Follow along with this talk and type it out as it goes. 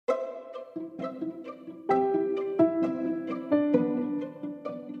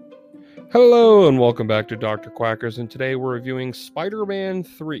Hello and welcome back to Dr. Quackers, and today we're reviewing Spider-Man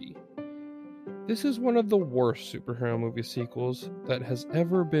 3. This is one of the worst superhero movie sequels that has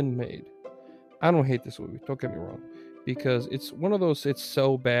ever been made. I don't hate this movie, don't get me wrong, because it's one of those it's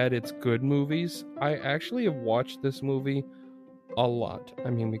so bad it's good movies. I actually have watched this movie a lot. I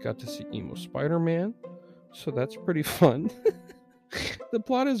mean, we got to see Emo Spider-Man, so that's pretty fun. The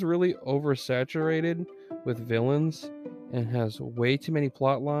plot is really oversaturated with villains and has way too many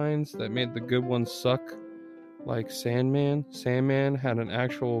plot lines that made the good ones suck, like Sandman. Sandman had an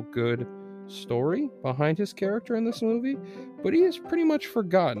actual good story behind his character in this movie, but he is pretty much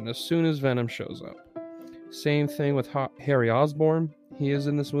forgotten as soon as Venom shows up. Same thing with Harry Osborn. He is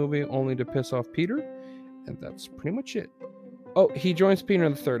in this movie only to piss off Peter, and that's pretty much it. Oh, he joins Peter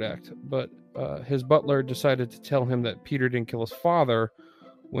in the third act, but his butler decided to tell him that Peter didn't kill his father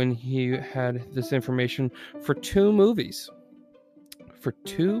when he had this information for 2 movies. For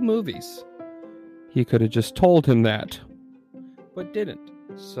 2 movies. He could have just told him that, but didn't.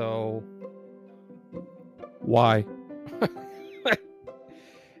 So, why?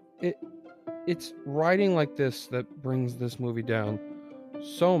 It's writing like this that brings this movie down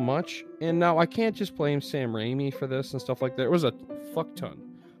so much. And now I can't just blame Sam Raimi for this and stuff like that. There was a fuck ton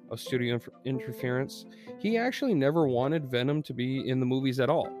of studio interference. He actually never wanted Venom to be in the movies at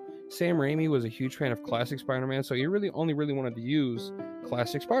all. Sam Raimi was a huge fan of classic Spider-Man, so he really wanted to use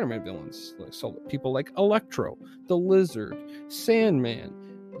classic Spider-Man villains. So people like Electro, the Lizard, Sandman,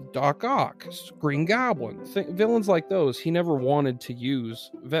 Doc Ock, Green Goblin, villains like those. He never wanted to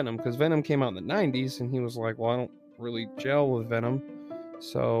use Venom because Venom came out in the 90s, and he was like, well, I don't really gel with Venom.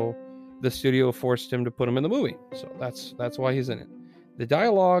 So the studio forced him to put him in the movie. So that's why he's in it. The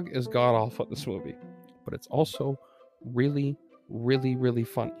dialogue is god-awful in this movie, but it's also really, really, really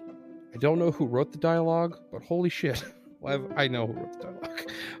funny. I don't know who wrote the dialogue, but holy shit. Well, I know who wrote the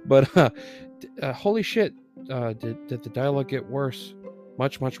dialogue. But holy shit, did the dialogue get worse?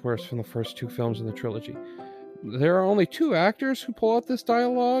 Much, much worse from the first 2 films in the trilogy. There are only 2 actors who pull out this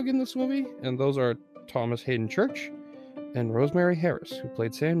dialogue in this movie, and those are Thomas Hayden Church and Rosemary Harris, who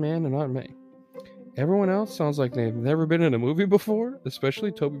played Sandman and Aunt May. Everyone else sounds like they've never been in a movie before,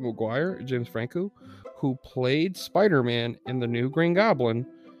 especially Tobey Maguire and James Franco, who played Spider-Man in the new Green Goblin.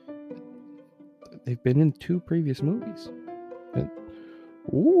 They've been in 2 previous movies.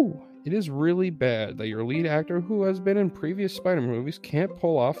 It is really bad that your lead actor who has been in previous Spider-Man movies can't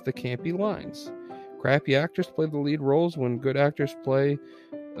pull off the campy lines. Crappy actors play the lead roles when good actors play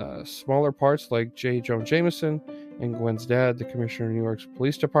smaller parts like J. Jonah Jameson and Gwen's dad, the commissioner of New York's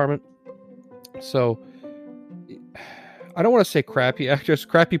police department. So, I don't want to say crappy actors,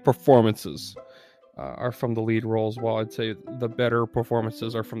 crappy performances are from the lead roles, while I'd say the better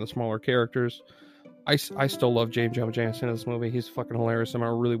performances are from the smaller characters. I still love J. Jonah Jameson in this movie. He's fucking hilarious, no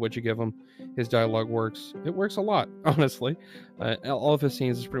matter really what you give him. His dialogue works. It works a lot, honestly. All of his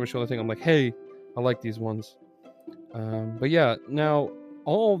scenes is pretty much the only thing I'm like, hey, I like these ones. But yeah, now,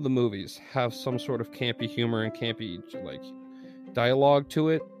 all of the movies have some sort of campy humor and campy, like, dialogue to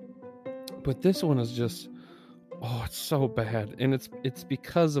it. But this one is just, it's so bad. And it's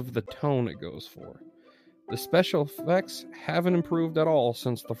because of the tone it goes for. The special effects haven't improved at all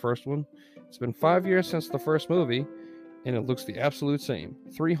since the first one. It's been 5 years since the first movie, and it looks the absolute same.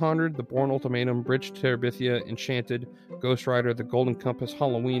 300, The Bourne Ultimatum, Bridge to Terabithia, Enchanted, Ghost Rider, The Golden Compass,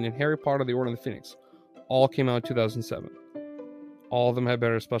 Halloween, and Harry Potter, The Order of the Phoenix all came out in 2007. All of them had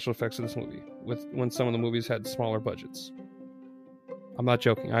better special effects in this movie, when some of the movies had smaller budgets. I'm not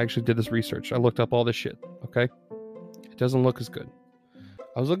joking. I actually did this research. I looked up all this shit, okay? It doesn't look as good.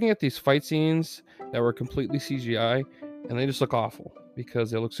 I was looking at these fight scenes that were completely CGI, and they just look awful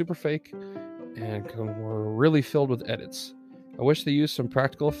because they look super fake and were really filled with edits. I wish they used some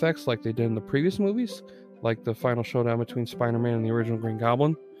practical effects like they did in the previous movies, like the final showdown between Spider-Man and the original Green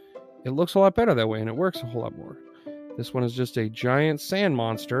Goblin. It looks a lot better that way, and it works a whole lot more. This one is just a giant sand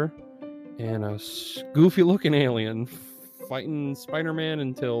monster and a goofy-looking alien fighting Spider-Man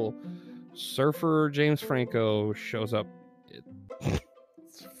until Surfer James Franco shows up.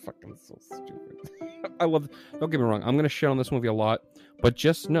 It's fucking so stupid. I love. Don't get me wrong. I'm gonna shit on this movie a lot, but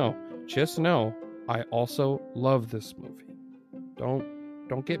just know, I also love this movie.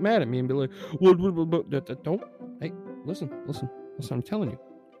 Don't get mad at me and be like, what? Don't. Hey, listen. I'm telling you,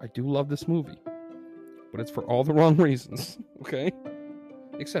 I do love this movie, but it's for all the wrong reasons. Okay,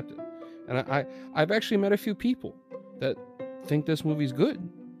 accept it. And I've actually met a few people that think this movie's good.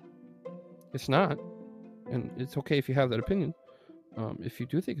 It's not, and it's okay if you have that opinion. If you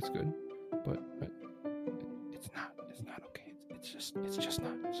do think it's good, but it's not okay. It's just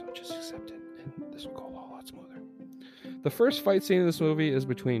not. So just accept it this would go a lot smoother. The first fight scene in this movie is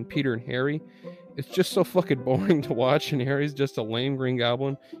between Peter and Harry. It's just so fucking boring to watch, and Harry's just a lame Green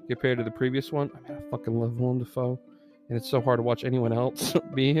Goblin compared to the previous one. I mean, I fucking love Willem Dafoe, and it's so hard to watch anyone else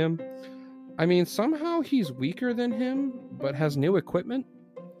be him. I mean, somehow he's weaker than him, but has new equipment.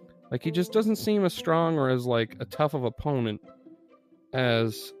 Like, he just doesn't seem as strong or as, like, a tough of opponent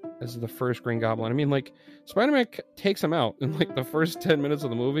as the first Green Goblin. I mean, like, Spider-Man takes him out in, like, the first 10 minutes of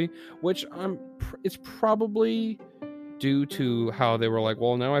the movie, which it's probably due to how they were like,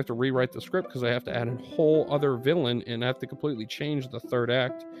 well, now I have to rewrite the script because I have to add a whole other villain and I have to completely change the third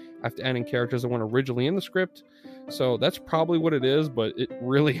act. I have to add in characters that weren't originally in the script. So that's probably what it is, but it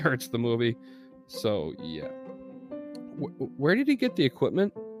really hurts the movie. So, yeah. Where did he get the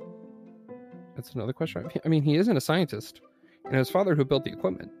equipment? That's another question. I mean, he isn't a scientist, and his father who built the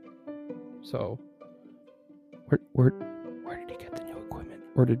equipment. So, where did he get the new equipment?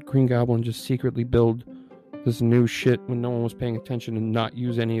 Or did Green Goblin just secretly build this new shit when no one was paying attention and not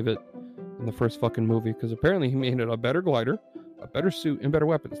use any of it in the first fucking movie? Because apparently he made it a better glider, a better suit, and better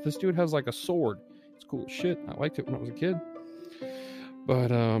weapons. This dude has like a sword. It's cool as shit. I liked it when I was a kid. But,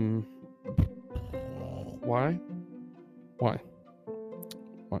 why?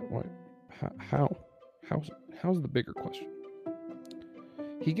 How's the bigger question?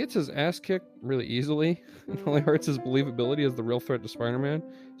 He gets his ass kicked really easily. It only hurts his believability as the real threat to Spider-Man,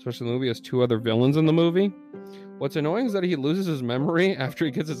 especially the movie has two other villains in the movie. What's annoying is that he loses his memory after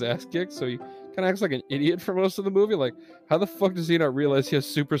he gets his ass kicked, so he kind of acts like an idiot for most of the movie. Like, how the fuck does he not realize he has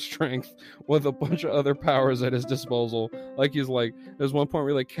super strength with a bunch of other powers at his disposal? Like, he's like, there's one point where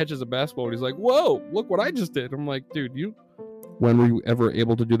he like catches a basketball and he's like, whoa, look what I just did. I'm like, dude, when were you ever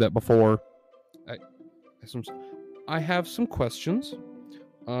able to do that before? I have some questions.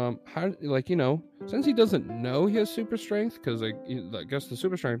 How, like, you know, since he doesn't know he has super strength, because I guess the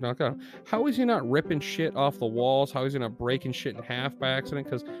super strength knocked out, how is he not ripping shit off the walls? How is he not breaking shit in half by accident?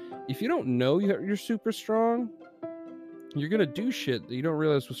 Because if you don't know you're super strong, you're gonna do shit that you don't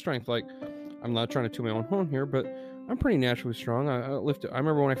realize with strength. Like, I'm not trying to toot my own horn here, but I'm pretty naturally strong. I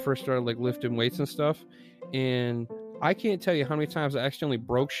remember when I first started like lifting weights and stuff, and I can't tell you how many times I accidentally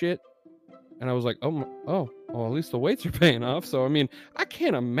broke shit. And I was like, well, at least the weights are paying off. So, I mean, I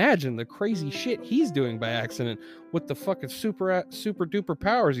can't imagine the crazy shit he's doing by accident with the fucking super duper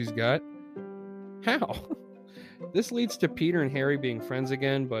powers he's got. How? This leads to Peter and Harry being friends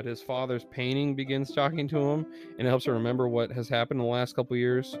again, but his father's painting begins talking to him and helps him remember what has happened in the last couple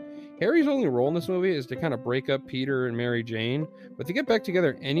years. Harry's only role in this movie is to kind of break up Peter and Mary Jane, but they get back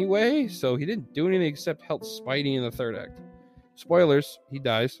together anyway, so he didn't do anything except help Spidey in the third act. Spoilers, he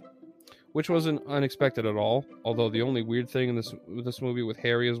dies. Which wasn't unexpected at all, although the only weird thing in this movie with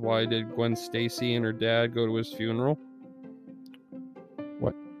Harry is why did Gwen Stacy and her dad go to his funeral?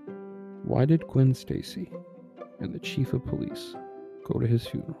 What? Why did Gwen Stacy and the chief of police go to his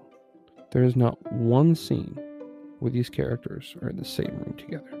funeral? There is not one scene where these characters are in the same room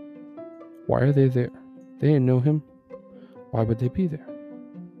together. Why are they there? They didn't know him. Why would they be there?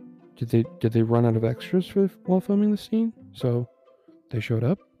 Did they run out of extras while filming the scene? So they showed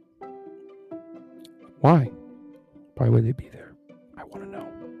up? Why? Why would they be there? I want to know.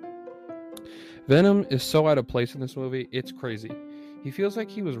 Venom is so out of place in this movie, it's crazy. He feels like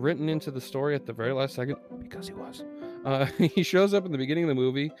he was written into the story at the very last second, because he was. He shows up in the beginning of the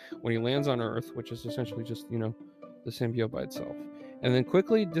movie when he lands on Earth, which is essentially just, you know, the symbiote by itself. And then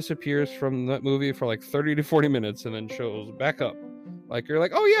quickly disappears from that movie for like 30 to 40 minutes and then shows back up. Like, you're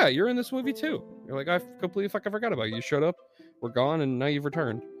like, oh yeah, you're in this movie too. You're like, I completely fucking forgot about you. You showed up, we're gone, and now you've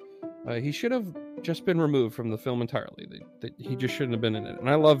returned. He should have just been removed from the film entirely. He just shouldn't have been in it.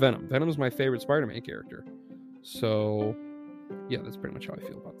 And I love Venom. Venom is my favorite Spider-Man character. So, yeah, that's pretty much how I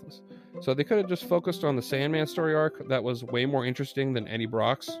feel about this. So they could have just focused on the Sandman story arc. That was way more interesting than Eddie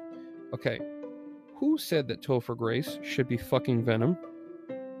Brock's. Okay, who said that Topher Grace should be fucking Venom?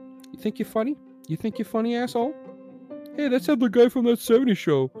 You think you're funny? You think you're funny, asshole? Hey, that's how the guy from that 70s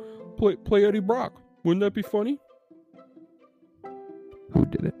show play Eddie Brock. Wouldn't that be funny? Who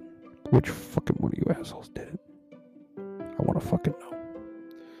did it? Which fucking one of you assholes did it? I want to fucking know.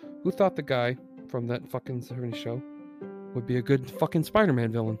 Who thought the guy from that fucking 70s show would be a good fucking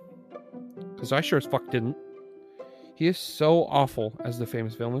Spider-Man villain? Because I sure as fuck didn't. He is so awful as the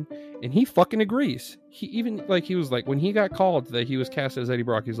famous villain, and he fucking agrees. He was like, when he got called that he was cast as Eddie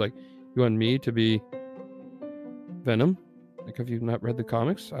Brock, he's like, you want me to be Venom? Like, have you not read the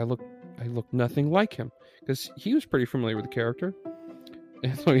comics? I look nothing like him. Because he was pretty familiar with the character.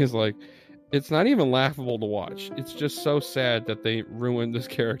 And so he's like, it's not even laughable to watch. It's just so sad that they ruined this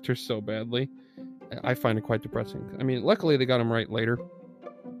character so badly. I find it quite depressing. I mean, luckily they got him right later.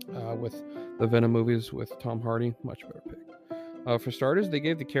 with the Venom movies with Tom Hardy. Much better pick. For starters, they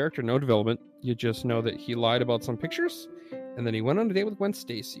gave the character no development. You just know that he lied about some pictures, and then he went on a date with Gwen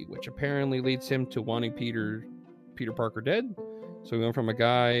Stacy, which apparently leads him to wanting Peter Parker dead. So we went from a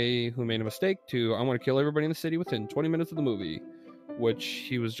guy who made a mistake to I want to kill everybody in the city within 20 minutes of the movie, which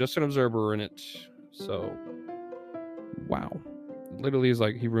he was just an observer in it. So, wow, literally is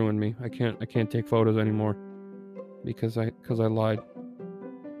like he ruined me. I can't take photos anymore because I lied.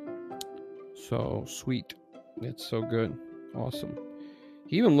 So sweet, it's so good, awesome.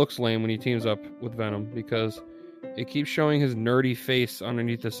 He even looks lame when he teams up with Venom because it keeps showing his nerdy face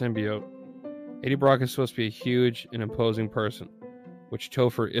underneath the symbiote. Eddie Brock is supposed to be a huge and imposing person, which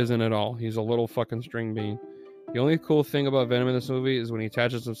Topher isn't at all. He's a little fucking string bean. The only cool thing about Venom in this movie is when he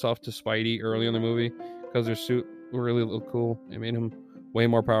attaches himself to Spidey early in the movie because their suit really looked cool. It made him way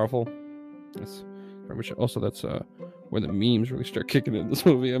more powerful. That's pretty much also that's where the memes really start kicking in this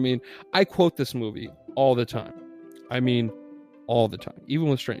movie. I mean, I quote this movie all the time. I mean, all the time, even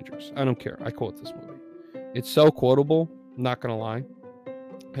with strangers. I don't care. I quote this movie. It's so quotable. Not gonna lie.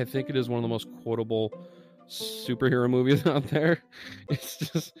 I think it is one of the most quotable superhero movies out there.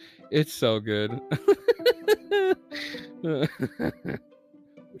 It's so good.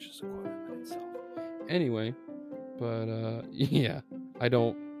 Which is a quote in itself. Anyway, but yeah, I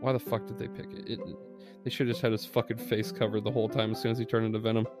don't. Why the fuck did they pick it? They should have just had his fucking face covered the whole time as soon as he turned into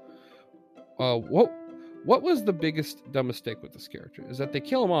Venom. What was the biggest dumb mistake with this character? Is that they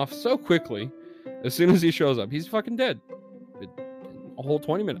kill him off so quickly as soon as he shows up. He's fucking dead. A whole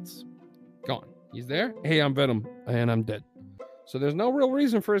 20 minutes. Gone. He's there. Hey, I'm Venom. And I'm dead. So there's no real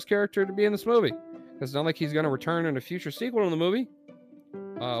reason for his character to be in this movie. It's not like he's going to return in a future sequel in the movie.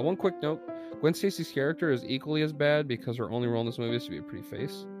 One quick note. Gwen Stacy's character is equally as bad because her only role in this movie is to be a pretty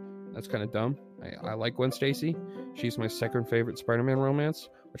face. That's kind of dumb. I like Gwen Stacy. She's my second favorite Spider-Man romance,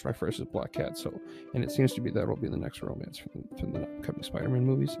 which my first is Black Cat. So, and it seems to be that will be the next romance for the upcoming Spider-Man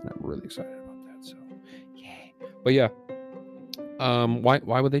movies, and I'm really excited about that. So, yay! But yeah,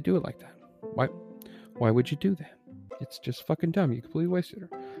 why would they do it like that? Why would you do that? It's just fucking dumb. You completely wasted her.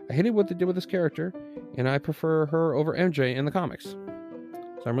 I hated what they did with this character, and I prefer her over MJ in the comics.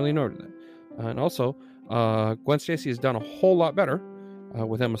 So I'm really annoyed with that. And also, Gwen Stacy has done a whole lot better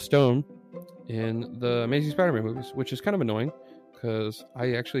with Emma Stone in the Amazing Spider-Man movies, which is kind of annoying because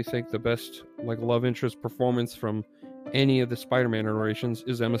I actually think the best love interest performance from any of the Spider-Man iterations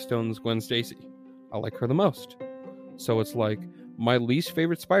is Emma Stone's Gwen Stacy. I like her the most. So it's like my least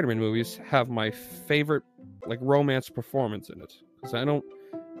favorite Spider-Man movies have my favorite romance performance in it because I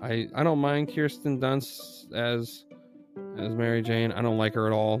don't mind Kirsten Dunst as Mary Jane. I don't like her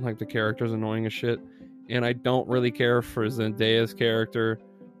at all. The character's annoying as shit. And I don't really care for Zendaya's character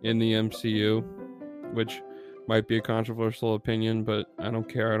in the MCU, which might be a controversial opinion, but I don't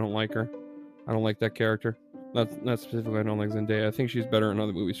care. I don't like her. I don't like that character. Not specifically I don't like Zendaya. I think she's better in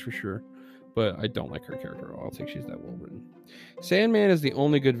other movies for sure, but I don't like her character at all. I don't think she's that well written. Sandman is the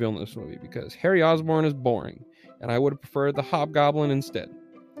only good villain in this movie because Harry Osborn is boring, and I would have preferred the Hobgoblin instead.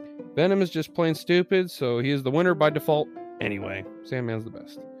 Venom is just plain stupid, so he is the winner by default anyway. Sandman's the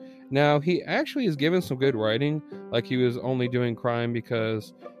best. Now, he actually is given some good writing, like he was only doing crime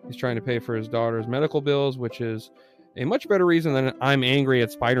because he's trying to pay for his daughter's medical bills, which is a much better reason than I'm angry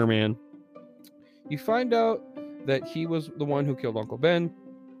at Spider-Man. You find out that he was the one who killed Uncle Ben,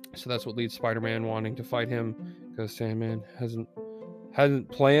 so that's what leads Spider-Man wanting to fight him, because Sandman hasn't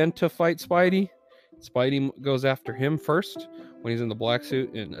planned to fight Spidey. Spidey goes after him first when he's in the black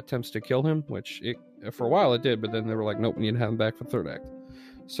suit and attempts to kill him, which for a while it did, but then they were like, nope, we need to have him back for the third act.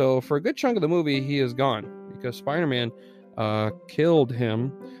 So for a good chunk of the movie, he is gone because Spider-Man killed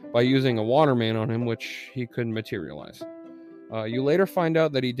him by using a waterman on him, which he couldn't materialize. You later find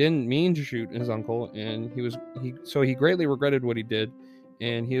out that he didn't mean to shoot his uncle, and he greatly regretted what he did,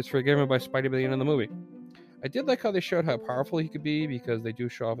 and he was forgiven by Spidey by the end of the movie. I did like how they showed how powerful he could be because they do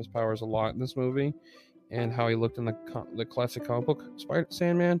show off his powers a lot in this movie, and how he looked in the classic comic book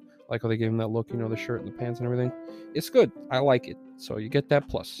Sandman, like how they gave him that look, the shirt and the pants and everything. It's good. I like it. So you get that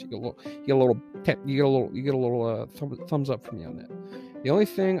plus. You get a little thumbs up from me on that. The only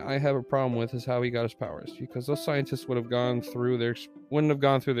thing I have a problem with is how he got his powers, because those scientists wouldn't have gone through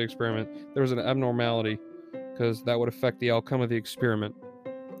the experiment. There was an abnormality, because that would affect the outcome of the experiment.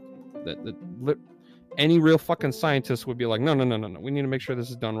 Any real fucking scientist would be like, no. We need to make sure this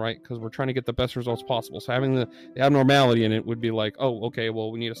is done right because we're trying to get the best results possible. So having the abnormality in it would be like, oh, okay,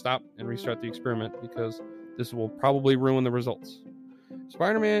 well, we need to stop and restart the experiment because this will probably ruin the results.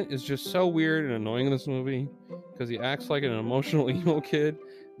 Spider-Man is just so weird and annoying in this movie because he acts like an emotional emo kid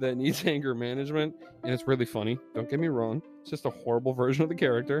that needs anger management, and it's really funny. Don't get me wrong. It's just a horrible version of the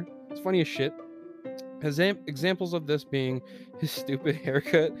character. It's funny as shit. Examples of this being his stupid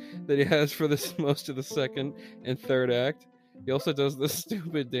haircut that he has for most of the second and third act. He also does this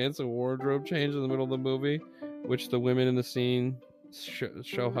stupid dance and wardrobe change in the middle of the movie, which the women in the scene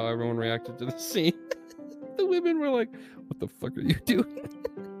show how everyone reacted to the scene. The women were like, "What the fuck are you doing?"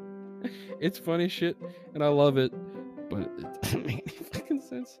 It's funny shit, and I love it, but it doesn't make any fucking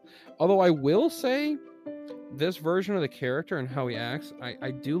sense. Although I will say, this version of the character and how he acts,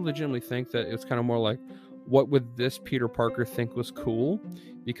 I do legitimately think that it's kind of more like, what would this Peter Parker think was cool?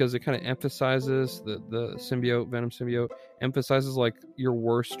 Because it kind of emphasizes the symbiote, Venom symbiote, emphasizes like your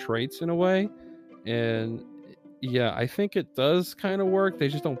worst traits in a way. And yeah, I think it does kind of work. They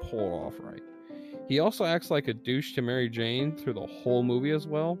just don't pull it off right. He also acts like a douche to Mary Jane through the whole movie as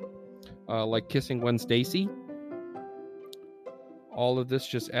well. Like kissing Gwen Stacy. All of this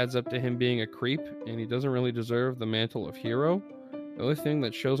just adds up to him being a creep, and he doesn't really deserve the mantle of hero. The only thing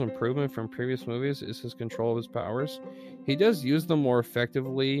that shows improvement from previous movies is his control of his powers. He does use them more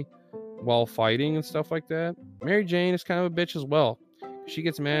effectively while fighting and stuff like that. Mary Jane is kind of a bitch as well. She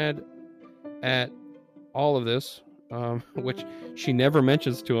gets mad at all of this, which she never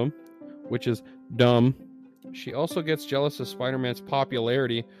mentions to him, which is dumb. She also gets jealous of Spider-Man's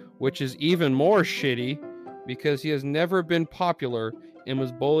popularity, which is even more shitty, because he has never been popular and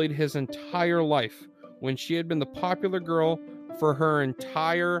was bullied his entire life when she had been the popular girl for her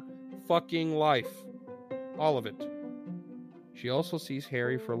entire fucking life. All of it. She also sees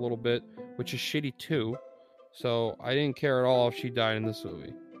Harry for a little bit, which is shitty too. So I didn't care at all if she died in this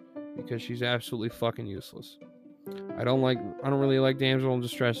movie, because she's absolutely fucking useless. I don't really like damsel in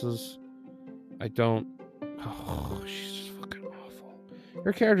distresses. I don't. Oh, she's just fucking awful.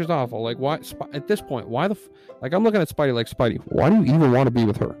 Her character's awful. Like, why? At this point, why the? Like, I'm looking at Spidey like, Spidey, why do you even want to be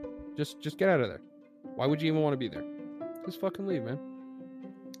with her? Just get out of there. Why would you even want to be there? Just fucking leave, man.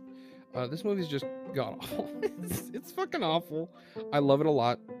 This movie's just god awful. It's fucking awful. I love it a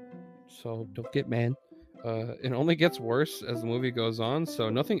lot, so don't get mad. It only gets worse as the movie goes on, so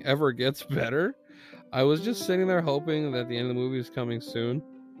nothing ever gets better. I was just sitting there hoping that the end of the movie was coming soon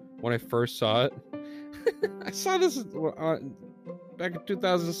when I first saw it. I saw this back in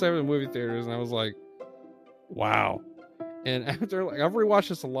 2007 in movie theaters, and I was like, wow. And after, like, I've rewatched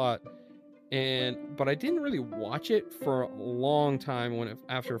this a lot, but I didn't really watch it for a long time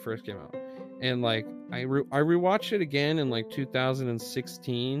after it first came out. And like I rewatched it again in like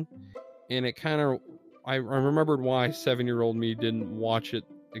 2016, and it kind of I remembered why 7-year-old me didn't watch it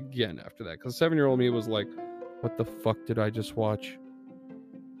again after that, because 7-year-old me was like, what the fuck did I just watch?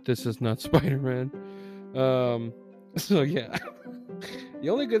 This is not Spider-Man. So yeah. The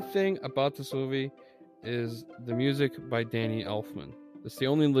only good thing about this movie is the music by Danny Elfman. It's the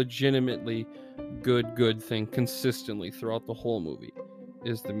only legitimately good thing consistently throughout the whole movie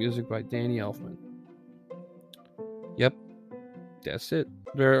is the music by Danny Elfman. Yep. That's it.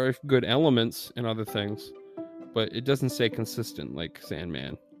 There are good elements and other things, but it doesn't stay consistent like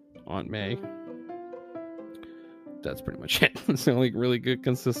Sandman, Aunt May. That's pretty much it. It's the only really good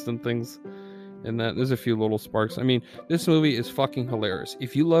consistent things in that. There's a few little sparks. I mean, this movie is fucking hilarious.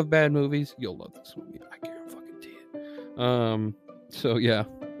 If you love bad movies, you'll love this movie. I guarantee it. So yeah,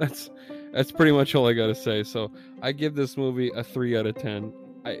 that's pretty much all I gotta say. So I give this movie a 3 out of 10.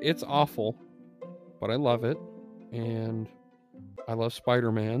 It's awful, but I love it, and I love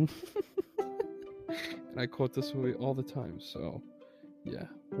Spider-Man. And I quote this movie all the time. So yeah.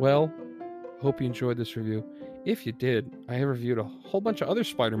 Well, hope you enjoyed this review. If you did, I have reviewed a whole bunch of other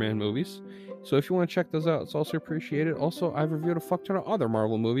Spider-Man movies, so if you want to check those out, it's also appreciated. Also, I've reviewed a fuck ton of other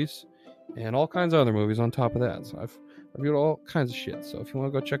Marvel movies and all kinds of other movies on top of that. So I've reviewed all kinds of shit. So if you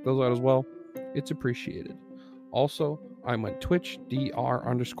want to go check those out as well, it's appreciated. Also, I'm on Twitch,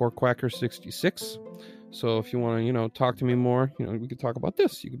 dr_quacker66. So if you want to, talk to me more, we could talk about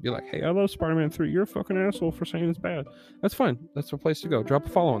this. You could be like, hey, I love Spider-Man 3. You're a fucking asshole for saying it's bad. That's fine. That's the place to go. Drop a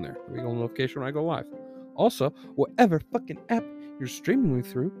follow on there. We get a notification when I go live. Also, whatever fucking app you're streaming me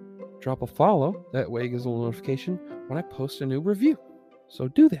through, drop a follow. That way it gives a little notification when I post a new review. So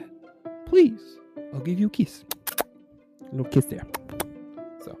do that. Please. I'll give you a kiss. A little kiss there.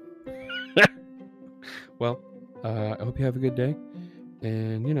 So. Well, I hope you have a good day.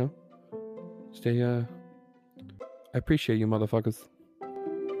 And, stay, I appreciate you, motherfuckers.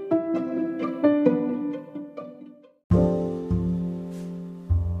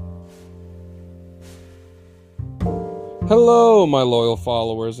 Hello, my loyal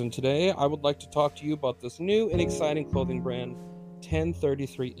followers, and today I would like to talk to you about this new and exciting clothing brand,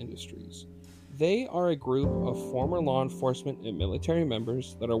 1033 Industries. They are a group of former law enforcement and military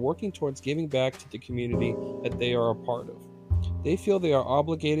members that are working towards giving back to the community that they are a part of. they feel they are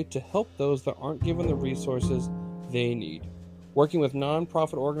obligated to help those that aren't given the resources they need. Working with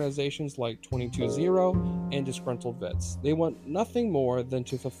non-profit organizations like 22-0 and Disgruntled Vets, they want nothing more than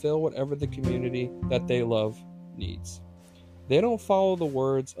to fulfill whatever the community that they love needs. They don't follow the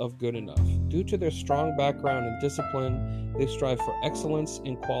words of good enough. Due to their strong background and discipline, they strive for excellence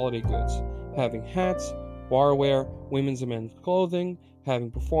in quality goods, having hats, barware, women's and men's clothing, having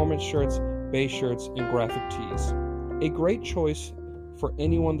performance shirts, base shirts, and graphic tees. A great choice for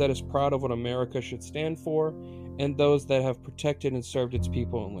anyone that is proud of what America should stand for and those that have protected and served its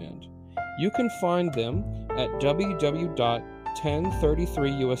people and land. You can find them at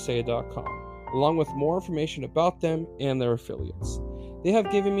www.1033usa.com. along with more information about them and their affiliates. They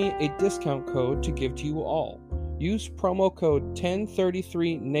have given me a discount code to give to you all. Use promo code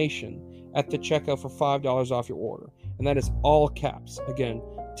 1033NATION at the checkout for $5 off your order. And that is all caps. Again,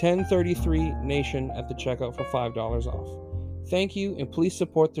 1033NATION at the checkout for $5 off. Thank you, and please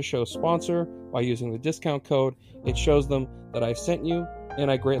support the show's sponsor by using the discount code. It shows them that I sent you,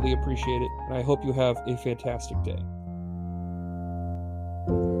 and I greatly appreciate it, and I hope you have a fantastic day.